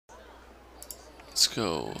let's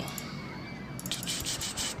go.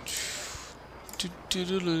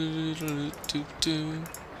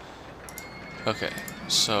 Okay,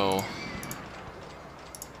 so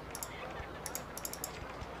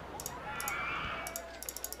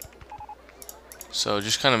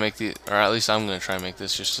just kind of make the, or at least I'm gonna try and make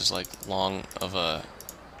this just as like long of a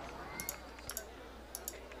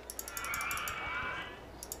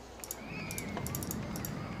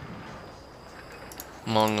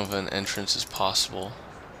an entrance as possible.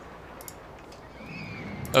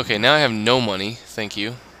 Okay, now I have no money. Thank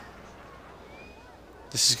you.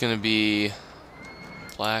 This is gonna be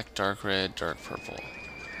black, dark red, dark purple.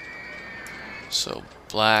 So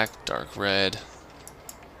black, dark red.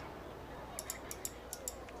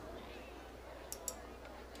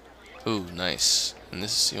 Ooh, nice. And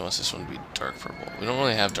this, he wants this one to be dark purple. We don't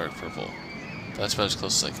really have dark purple, but that's about as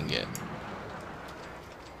close as I can get.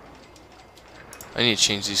 I need to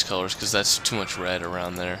change these colors because that's too much red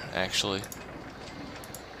around there, actually.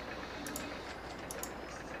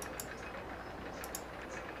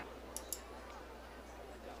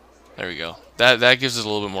 There we go. That gives it a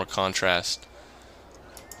little bit more contrast.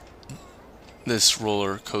 This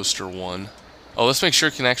roller coaster one. Oh, let's make sure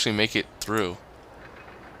it can actually make it through.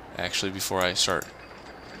 Actually, before I start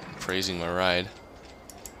praising my ride.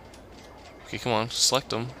 Okay, come on, select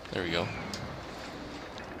them. There we go.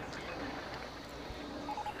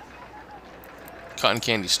 Cotton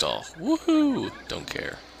candy stall. Woohoo! Don't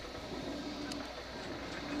care.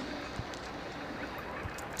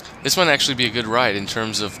 This might actually be a good ride in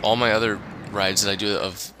terms of all my other rides that I do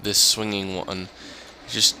of this swinging one.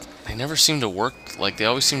 Just, they never seem to work. Like, they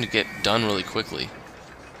always seem to get done really quickly.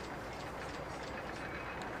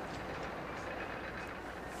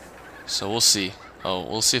 So we'll see. Oh,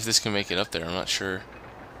 we'll see if this can make it up there. I'm not sure.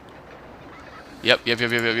 Yep.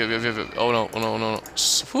 Oh no, oh no, no, no.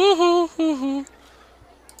 Woohoo, woohoo.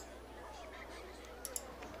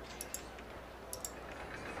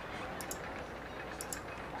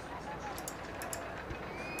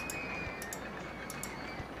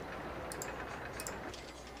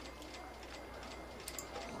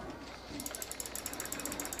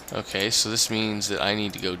 Okay, so this means that I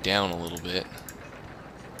need to go down a little bit.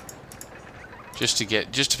 Just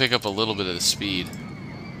to pick up a little bit of the speed.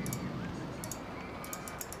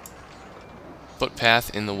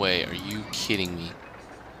 Footpath in the way. Are you kidding me?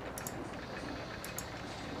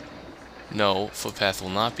 No, footpath will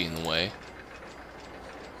not be in the way.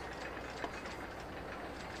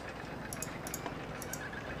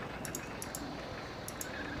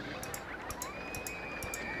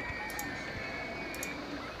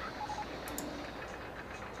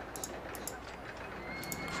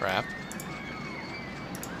 Crap.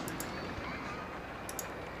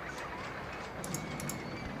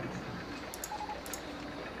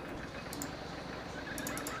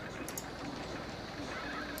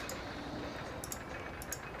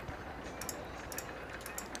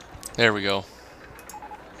 There we go.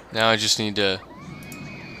 Now I just need to...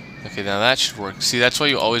 Okay, now that should work. See, that's why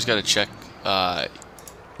you always got to check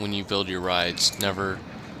when you build your rides. Never...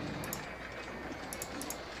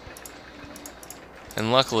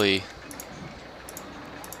 And luckily,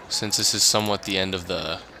 since this is somewhat the end of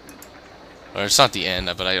the... Or it's not the end,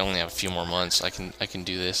 but I only have a few more months. I can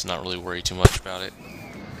do this and not really worry too much about it.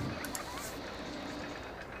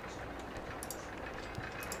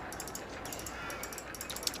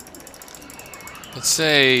 Let's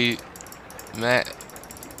say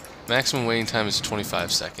maximum waiting time is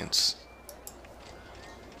 25 seconds.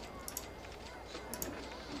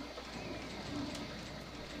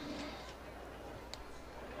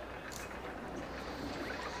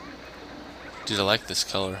 Dude, I like this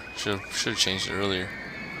color. Should have changed it earlier.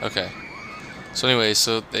 Okay. So anyway,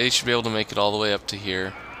 so they should be able to make it all the way up to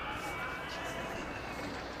here.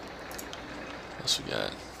 What else we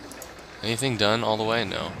got? Anything done all the way?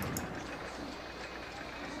 No.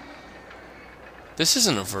 This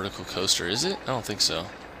isn't a vertical coaster, is it? I don't think so.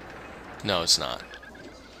 No, it's not.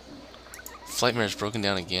 Flightmare's broken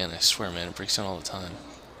down again. I swear, man, it breaks down all the time.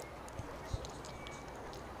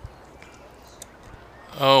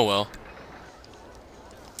 Oh, well.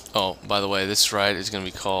 Oh, by the way, this ride is going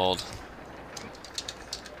to be called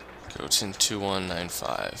Goten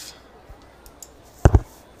 2195.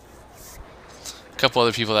 A couple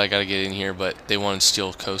other people that I got to get in here, but they wanted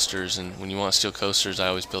steel coasters, and when you want steel coasters, I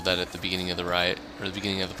always build that at the beginning of the ride, or the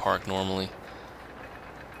beginning of the park normally.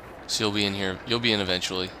 So you'll be in here. You'll be in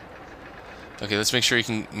eventually. Okay, let's make sure he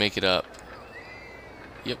can make it up.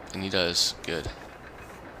 Yep, and he does. Good.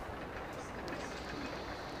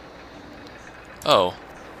 Oh,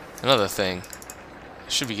 another thing.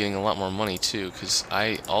 Should be getting a lot more money too, because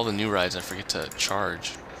all the new rides I forget to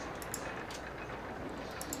charge.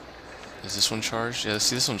 Is this one charged? Yeah,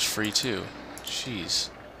 see, this one's free too. Jeez.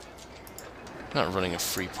 I'm not running a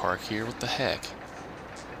free park here, what the heck?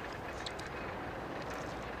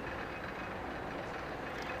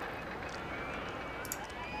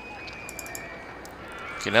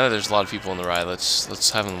 Okay, now that there's a lot of people on the ride, let's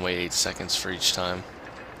have them wait 8 seconds for each time.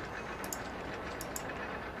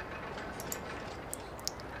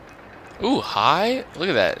 Ooh, high? Look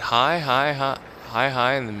at that. High, high, high, high,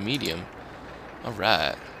 high, and the medium.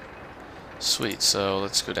 Alright. Sweet, so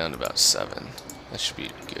let's go down to about 7. That should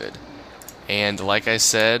be good. And like I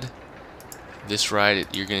said, this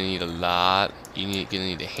ride, you're going to need a lot. You're going to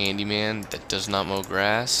need a handyman that does not mow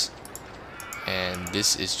grass. And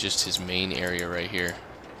this is just his main area right here.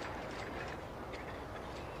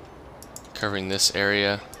 Covering this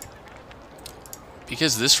area.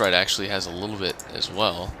 Because this ride actually has a little bit as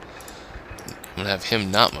well, I'm going to have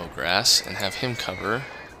him not mow grass and have him cover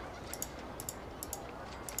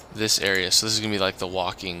this area. So this is going to be like the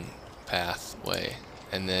walking pathway.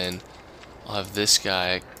 And then I'll have this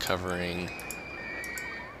guy covering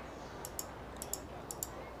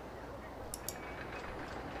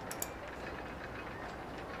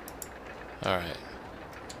alright.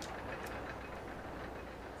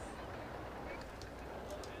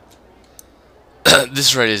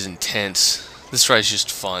 This ride is intense. This ride is just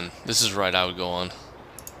fun. This is a ride I would go on.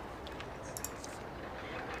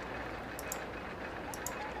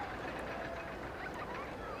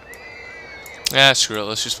 Ah, screw it.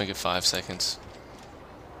 Let's just make it 5 seconds.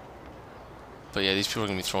 But yeah, these people are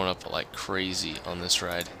going to be throwing up like crazy on this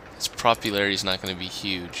ride. Its popularity is not going to be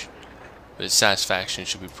huge, but its satisfaction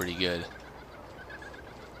should be pretty good.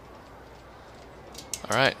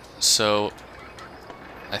 Alright, so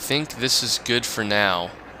I think this is good for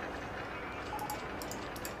now.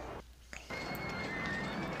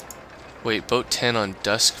 Wait, Boat 10 on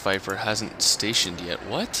Dusk Viper hasn't stationed yet.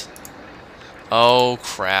 What? Oh,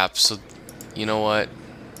 crap. So, you know what?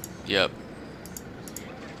 Yep.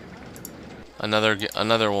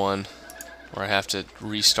 Another one where I have to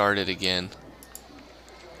restart it again.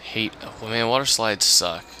 Oh, man, water slides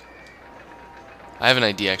suck. I have an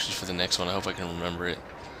idea actually for the next one. I hope I can remember it.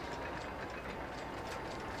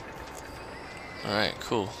 Alright,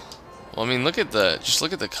 cool. Well, I mean, just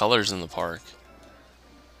look at the colors in the park.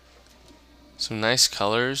 Some nice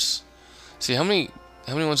colors. See, how many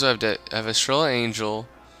ones do I have? I have Estrella Angel.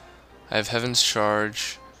 I have Heaven's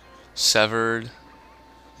Charge, Severed.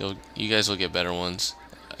 You guys will get better ones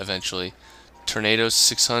eventually. Tornado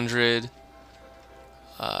 600.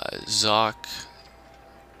 Zoc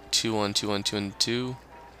 212122.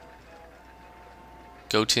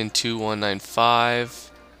 Goten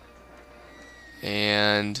 2195.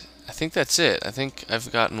 And I think that's it. I think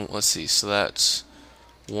I've gotten, let's see, so that's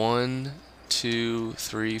 1, 2,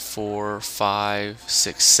 3, 4, 5,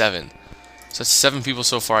 6, 7. So that's 7 people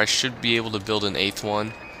so far. I should be able to build an 8th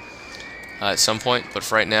one at some point, but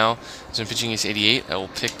for right now, as I'm pitching ace 88, I will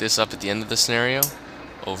pick this up at the end of the scenario.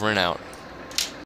 Over and out.